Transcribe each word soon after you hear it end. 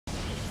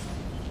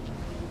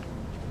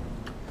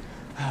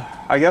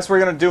I guess we're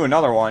gonna do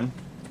another one.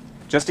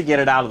 Just to get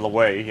it out of the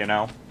way, you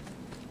know?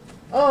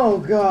 Oh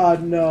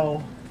god,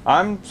 no.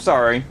 I'm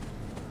sorry.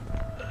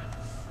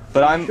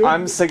 But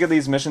I'm sick of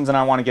these missions and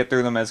I want to get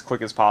through them as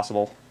quick as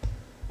possible.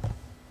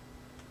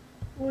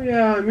 Well,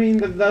 yeah, I mean,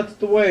 that's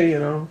the way, you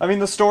know. I mean,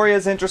 the story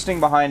is interesting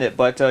behind it,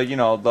 but, you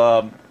know,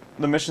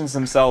 the missions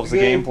themselves, the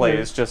gameplay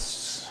is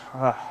just...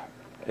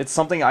 it's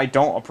something I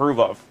don't approve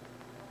of.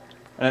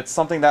 And it's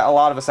something that a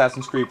lot of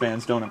Assassin's Creed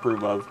fans don't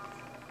approve of.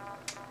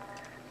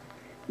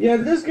 Yeah,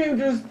 this game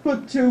just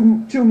put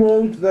two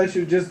modes that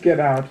should just get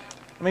out.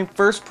 I mean,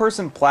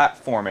 first-person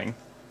platforming.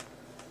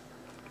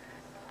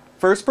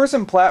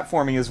 First-person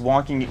platforming is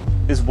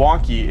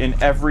wonky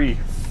in every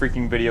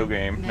freaking video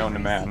game known to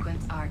man.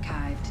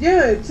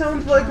 Yeah, it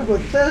sounds like a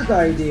Bethesda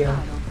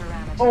idea.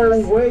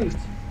 Oh, wait.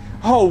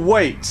 Oh,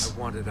 wait! I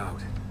wanted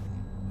out.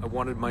 I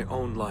wanted my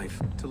own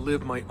life, to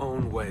live my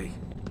own way.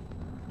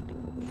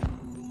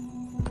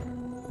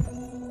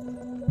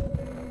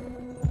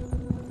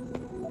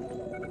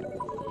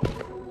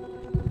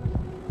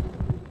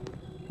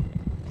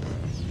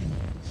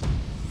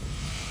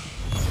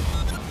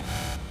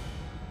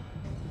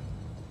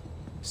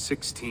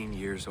 "16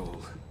 years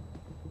old.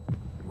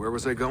 Where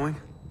was I going?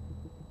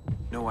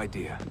 No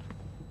idea.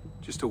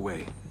 Just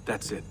away.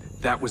 That's it.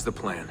 That was the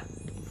plan.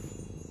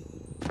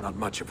 Not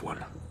much of one.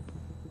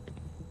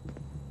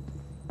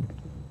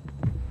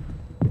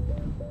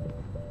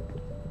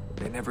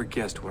 They never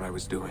guessed what I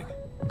was doing.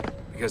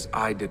 Because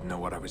I didn't know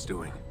what I was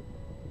doing.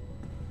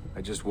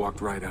 I just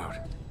walked right out.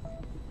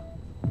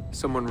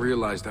 Someone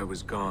realized I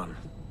was gone.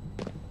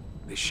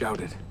 They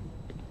shouted.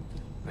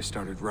 I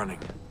started running.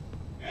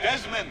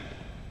 Desmond!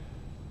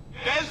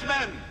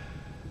 Desmond!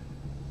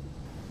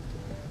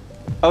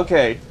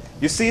 Okay,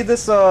 you see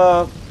this,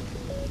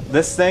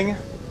 this thing?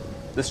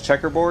 This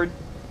checkerboard?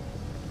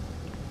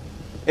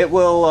 It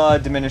will,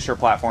 diminish your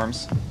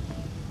platforms.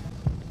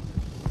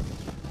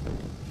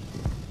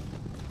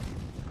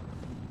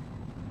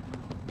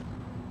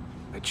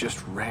 I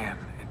just ran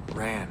and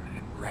ran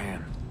and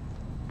ran.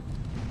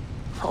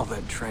 All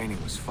that training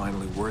was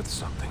finally worth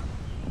something.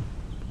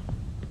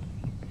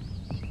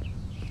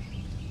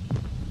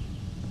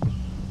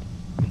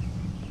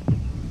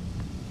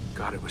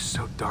 God, it was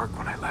so dark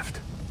when I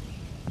left.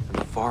 And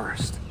the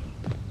forest.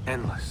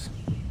 Endless.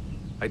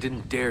 I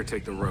didn't dare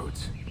take the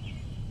roads.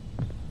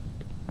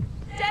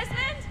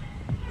 Desmond?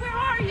 Where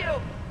are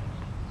you?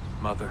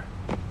 Mother.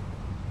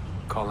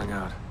 Calling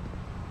out.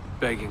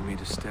 Begging me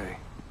to stay.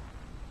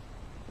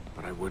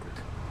 But I wouldn't.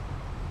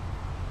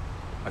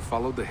 I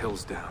followed the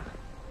hills down.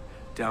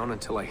 Down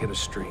until I hit a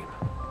stream.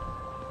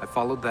 I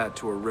followed that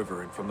to a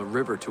river, and from the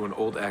river to an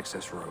old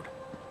access road.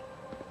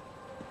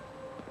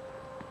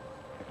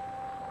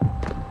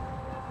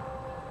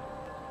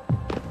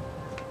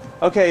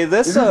 Okay,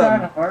 this,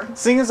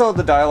 seeing as though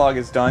the dialogue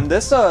is done,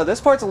 this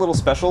part's a little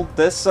special.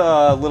 This,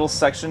 little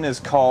section is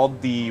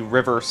called the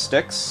River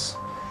Styx.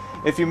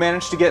 If you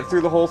manage to get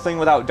through the whole thing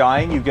without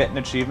dying, you get an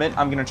achievement.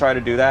 I'm gonna try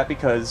to do that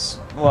because,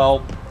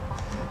 well,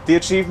 the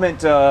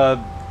achievement,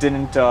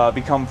 didn't,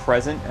 become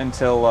present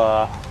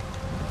until,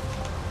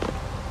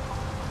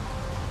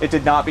 it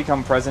did not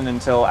become present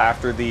until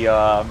after the,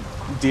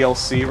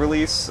 DLC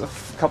release a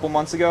couple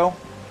months ago.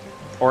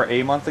 Or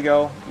a month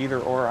ago. Either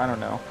or, I don't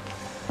know.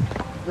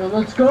 Well,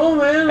 let's go,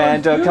 man.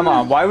 And, come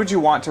on, why would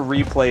you want to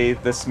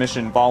replay this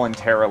mission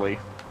voluntarily?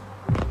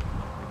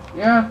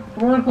 Yeah,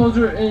 come on,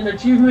 closer. An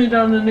achievement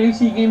on an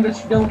AC game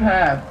that you don't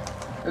have.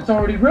 It's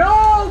already real.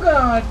 Oh,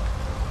 God!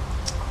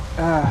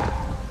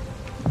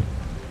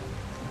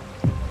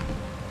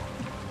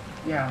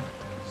 Yeah,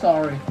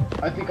 sorry.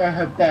 I think I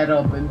hyped that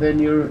up, and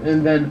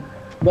then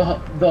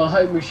the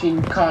hype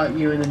machine caught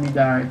you, and then you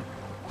died.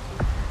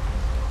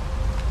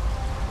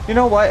 You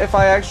know what, if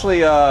I actually,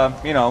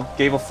 you know,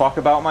 gave a fuck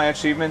about my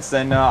achievements,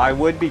 then I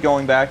would be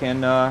going back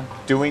and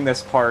doing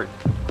this part.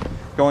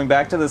 Going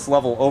back to this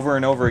level over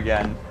and over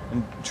again,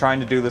 and trying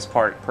to do this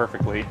part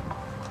perfectly.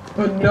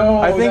 But no,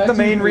 I think the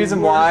main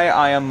reason why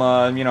I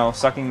am, you know,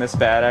 sucking this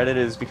bad at it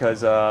is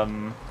because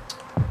I'm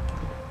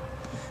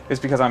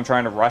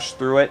trying to rush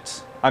through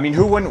it. I mean,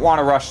 who wouldn't want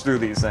to rush through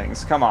these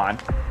things? Come on.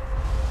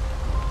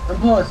 And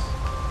plus,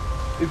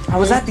 I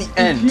was at the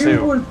end, if you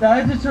too. were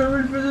that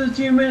determined for the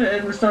achievement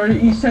and were starting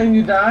each time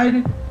you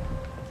died,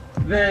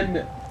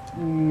 then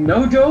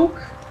no joke,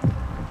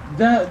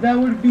 that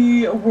would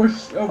be a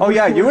worse. Oh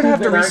yeah, you would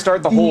have to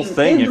restart the whole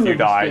thing if you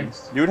died.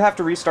 You would have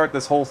to restart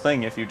this whole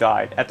thing if you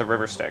died at the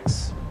River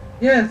Styx.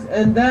 Yes,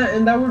 and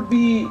that would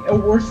be a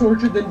worse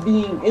torture than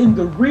being in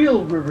the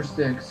real River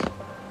Styx.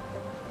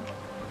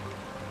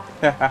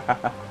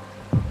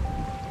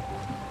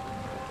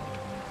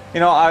 You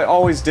know, I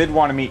always did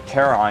want to meet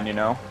Charon, you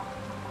know.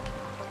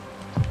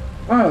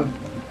 Wow,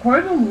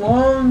 quite a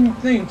long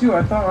thing too.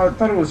 I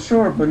thought it was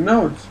short, but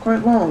no, it's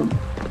quite long.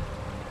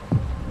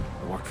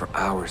 I walked for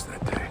hours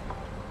that day.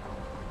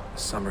 The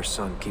summer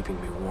sun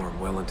keeping me warm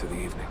well into the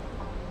evening.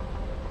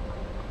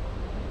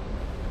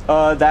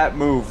 That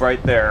move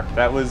right there.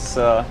 That was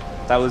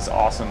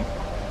awesome.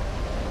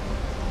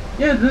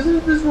 Yeah,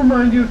 doesn't this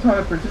remind you of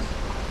Twilight Princess?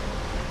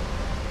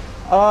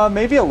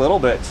 Maybe a little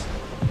bit.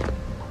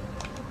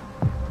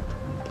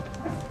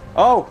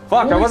 Oh,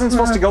 fuck, I wasn't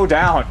supposed to go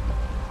down.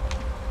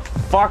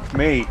 Fuck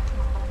me.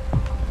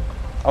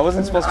 I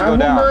wasn't supposed to go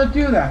down. I will not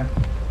do that.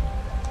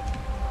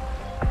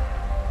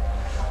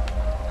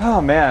 Oh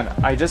man,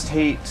 I just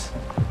hate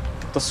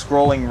the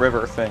scrolling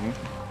river thing.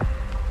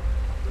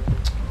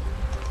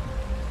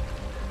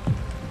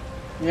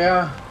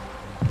 Yeah.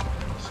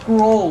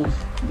 Scrolls,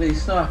 they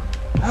suck.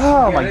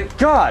 Oh my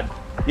god!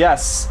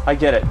 Yes, I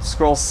get it.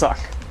 Scrolls suck.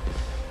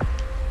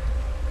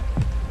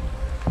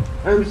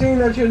 I'm seeing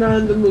that you're not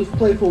in the most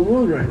playful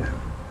mood right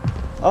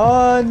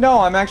now. No,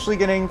 I'm actually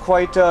getting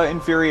quite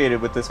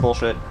infuriated with this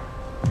bullshit.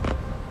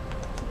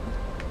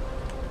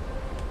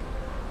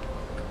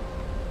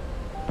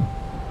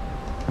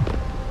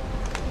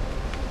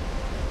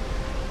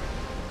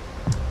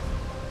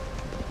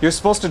 You're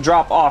supposed to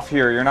drop off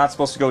here. You're not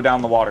supposed to go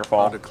down the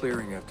waterfall. Found a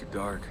clearing after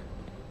dark.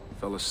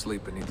 Fell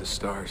asleep beneath the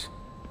stars.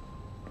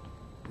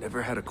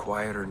 Never had a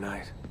quieter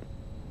night.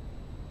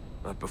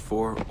 Not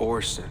before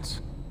or since.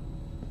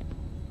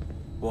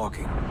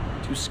 Walking.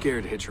 Too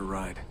scared to hitch a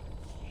ride.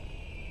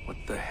 What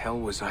the hell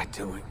was I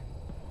doing?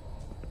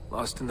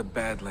 Lost in the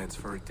Badlands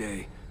for a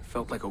day.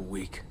 Felt like a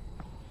week.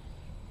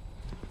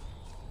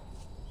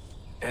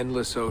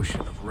 Endless ocean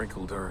of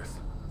wrinkled earth.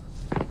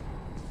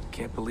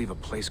 Can't believe a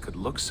place could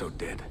look so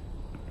dead.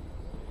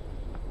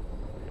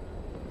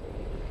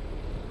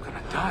 I'm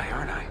gonna die,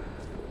 aren't I?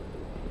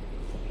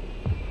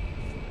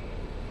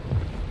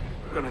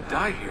 I'm gonna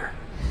die here.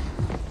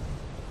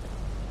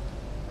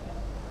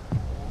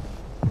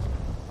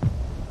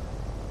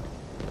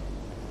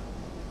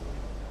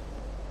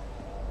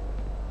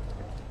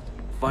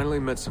 Finally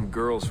met some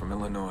girls from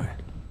Illinois.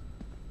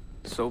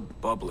 So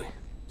bubbly,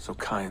 so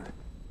kind.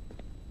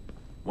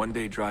 One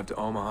day drive to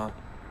Omaha,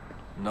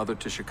 another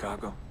to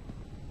Chicago.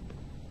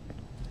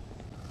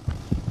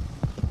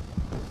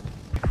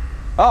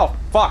 Oh,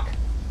 fuck.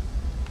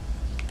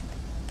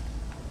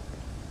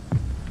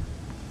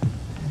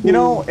 You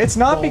know, it's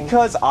not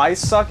because I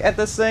suck at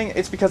this thing,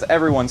 it's because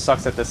everyone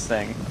sucks at this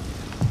thing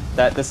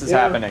that this is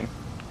happening.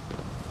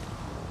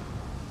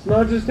 It's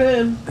not just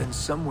him. Then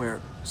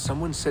somewhere,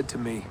 someone said to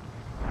me,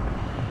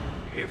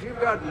 If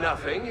you've got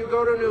nothing, you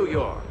go to New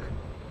York.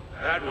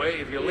 That way,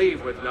 if you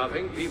leave with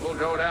nothing, people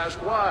don't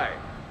ask why.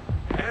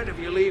 And if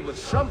you leave with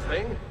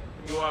something,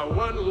 you are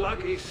one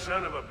lucky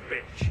son of a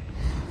bitch.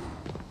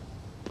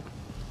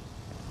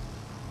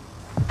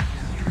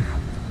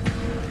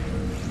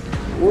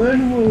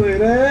 When will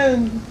it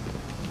end?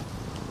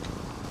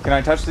 Can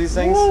I touch these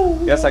things?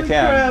 Whoa, yes, I can,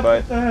 crap,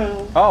 but... what the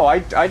hell? Oh, I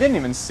didn't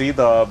even see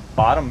the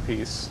bottom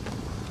piece.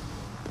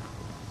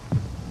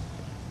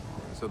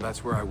 so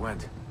that's where I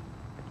went.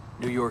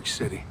 New York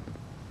City.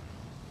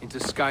 Into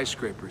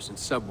skyscrapers and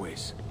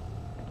subways.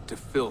 To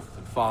filth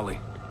and folly.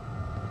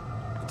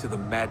 Into the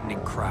maddening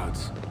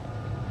crowds.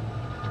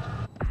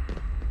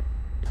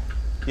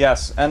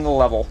 Yes, end the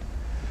level.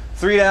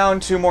 3 down,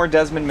 2 more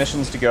Desmond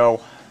missions to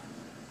go.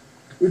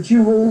 But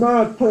you will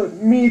not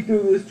put me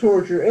through this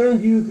torture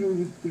and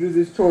you through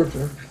this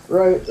torture.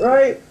 Right?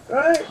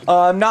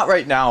 Not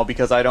right now,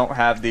 because I don't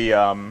have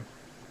the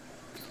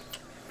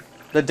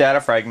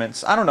data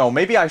fragments. I don't know,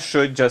 maybe I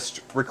should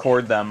just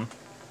record them.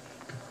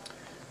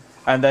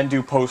 And then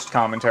do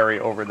post-commentary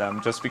over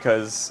them, just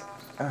because...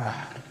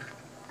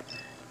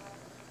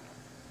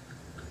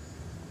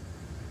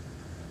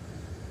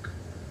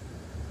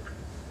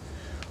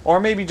 Or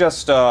maybe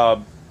just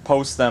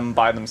post them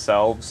by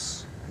themselves.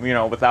 You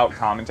know, without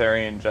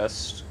commentary, and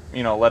just,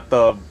 you know, let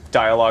the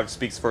dialogue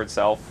speak for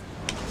itself.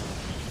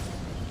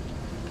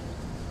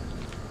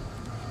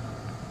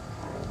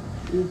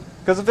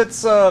 Because if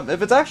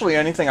it's actually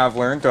anything I've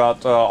learned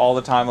throughout all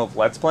the time of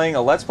Let's Playing,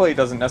 a Let's Play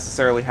doesn't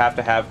necessarily have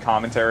to have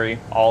commentary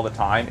all the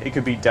time. It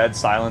could be dead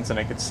silence and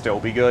it could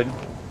still be good.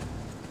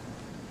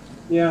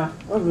 Yeah,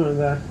 I've learned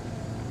that.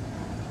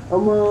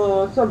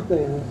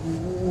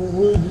 Something.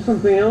 Will we do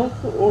something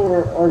else,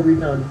 or are we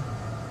done?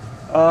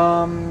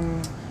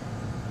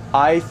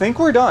 I think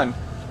we're done.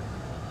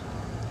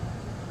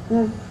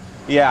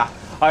 Yeah,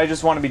 I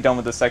just want to be done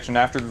with this section.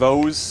 After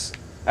those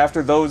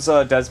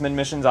Desmond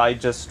missions, I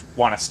just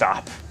want to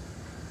stop.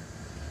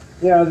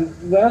 Yeah,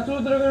 that's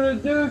what they're gonna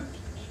do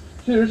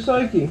to your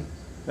psyche.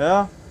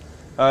 Yeah?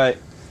 Alright.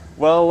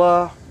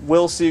 Well,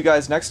 we'll see you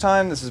guys next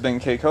time. This has been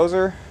K.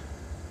 Kozer.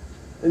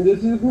 And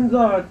this is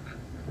Gonzad.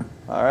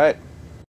 Alright.